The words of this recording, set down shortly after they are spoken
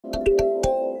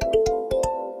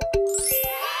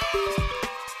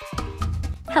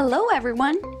Hello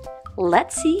everyone!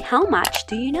 Let's see how much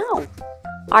do you know.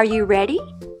 Are you ready?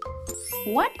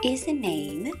 What is the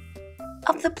name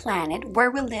of the planet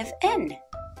where we live in?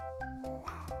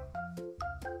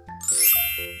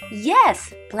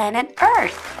 Yes, planet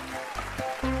Earth.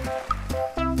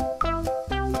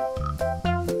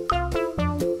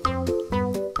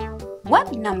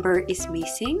 What number is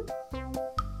missing?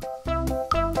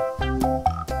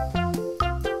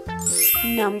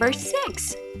 Number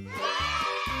 6.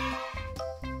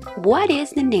 What is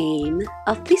the name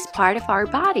of this part of our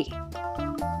body?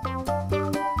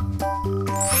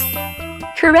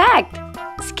 Correct!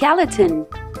 Skeleton.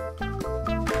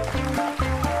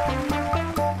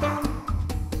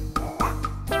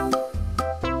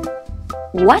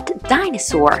 What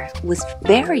dinosaur was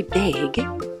very big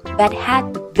but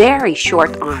had very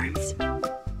short arms?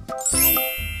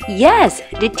 Yes,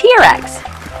 the T-Rex.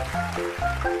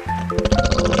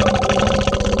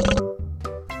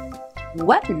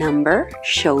 What number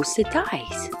shows the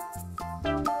dice?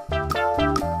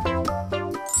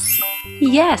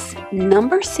 Yes,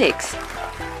 number 6.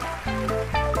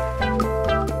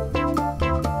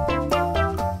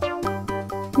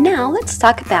 Now let's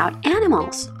talk about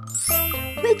animals.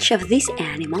 Which of these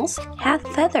animals have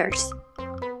feathers?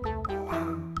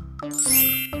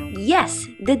 Yes,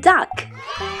 the duck.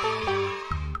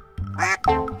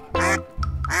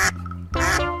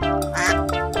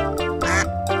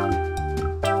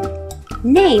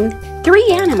 Name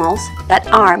 3 animals that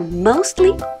are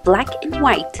mostly black and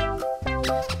white.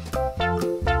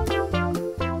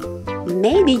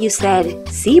 Maybe you said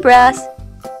zebras,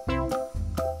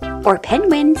 or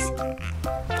penguins,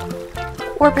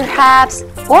 or perhaps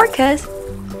orcas.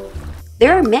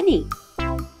 There are many.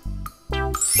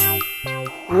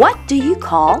 What do you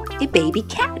call a baby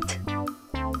cat?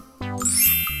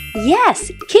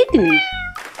 Yes, kitten.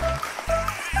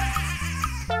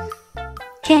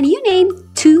 Can you name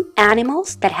 2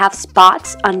 animals that have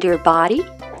spots on their body?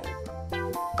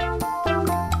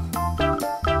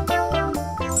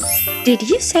 Did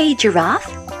you say giraffe?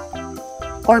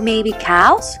 Or maybe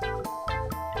cows?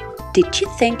 Did you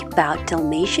think about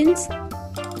Dalmatians?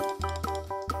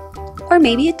 Or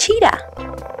maybe a cheetah?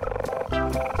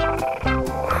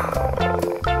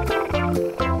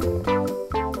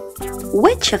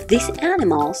 Which of these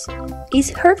animals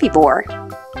is herbivore?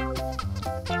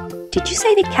 Did you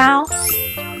say the cow?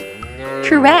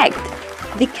 Correct,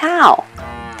 the cow.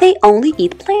 They only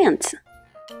eat plants.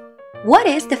 What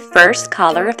is the first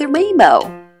color of the rainbow?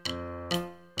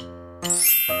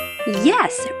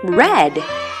 Yes, red.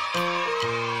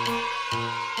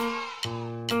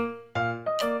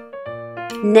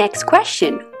 Next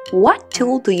question. What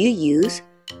tool do you use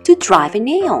to drive a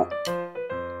nail?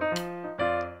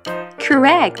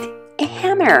 Correct, a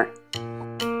hammer.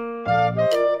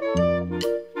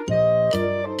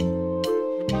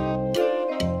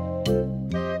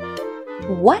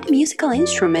 What musical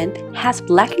instrument has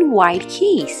black and white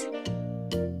keys?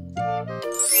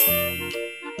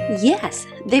 Yes,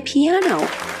 the piano.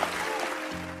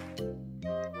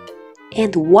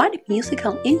 And what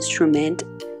musical instrument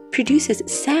produces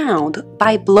sound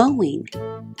by blowing?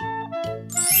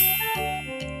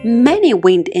 Many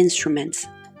wind instruments.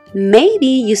 Maybe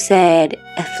you said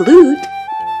a flute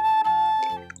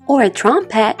or a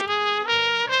trumpet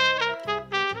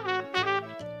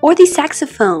or the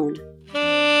saxophone.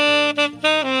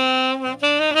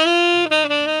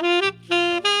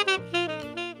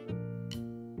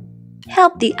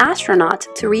 Help the astronaut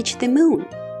to reach the moon.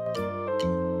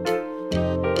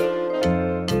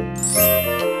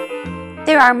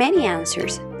 There are many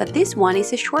answers, but this one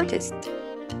is the shortest.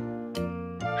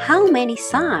 How many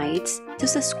sides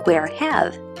does a square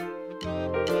have?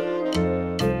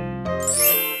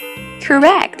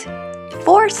 Correct!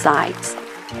 4 sides.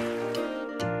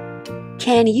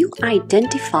 Can you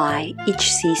identify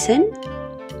each season?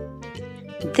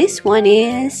 This one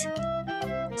is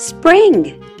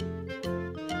spring.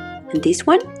 And this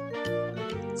one?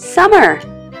 Summer.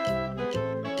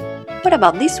 What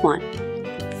about this one?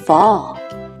 Fall.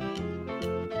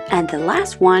 And the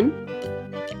last one?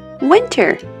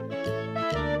 Winter.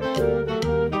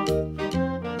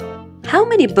 How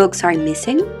many books are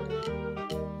missing?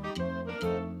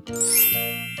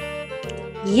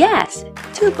 Yes,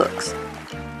 2 books.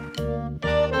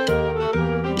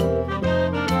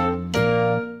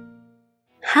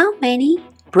 How many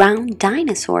brown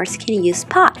dinosaurs can you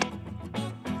spot?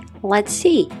 Let's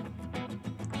see.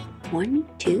 1,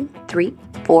 2, 3,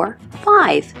 4,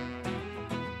 5.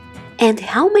 And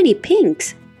how many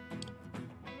pinks?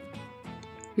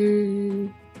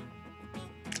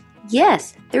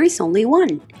 Yes, there is only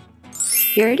one.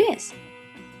 Here it is.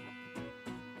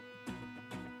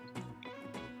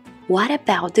 What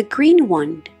about the green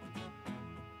one?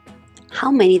 How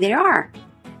many there are?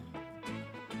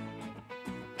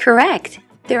 Correct,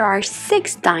 there are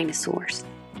 6 dinosaurs.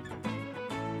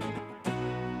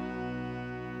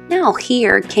 Now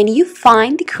here, can you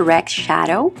find the correct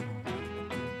shadow?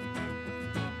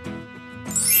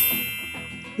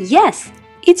 Yes,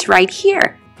 it's right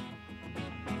here.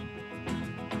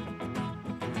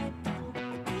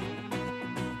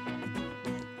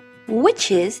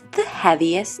 Which is the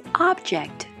heaviest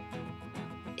object?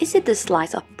 Is it the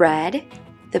slice of bread,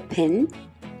 the pin,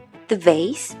 the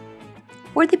vase,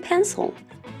 or the pencil?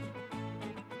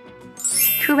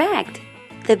 Correct!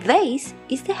 The vase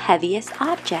is the heaviest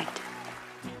object.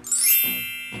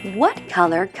 What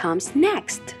color comes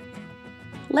next?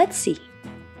 Let's see.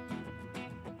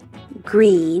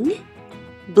 Green,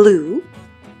 blue,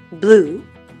 blue,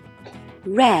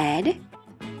 red,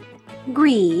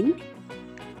 green,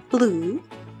 blue,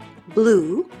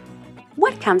 blue.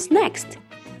 What comes next?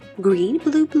 Green,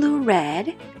 blue, blue,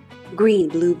 red. Green,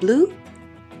 blue, blue.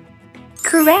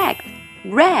 Correct!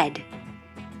 Red.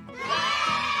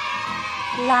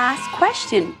 Last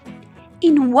question.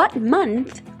 In what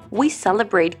month we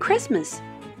celebrate Christmas?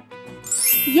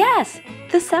 Yes,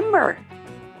 December.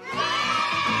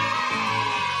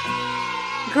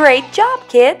 Great job,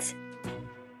 kids!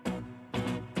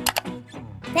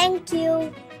 Thank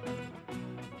you.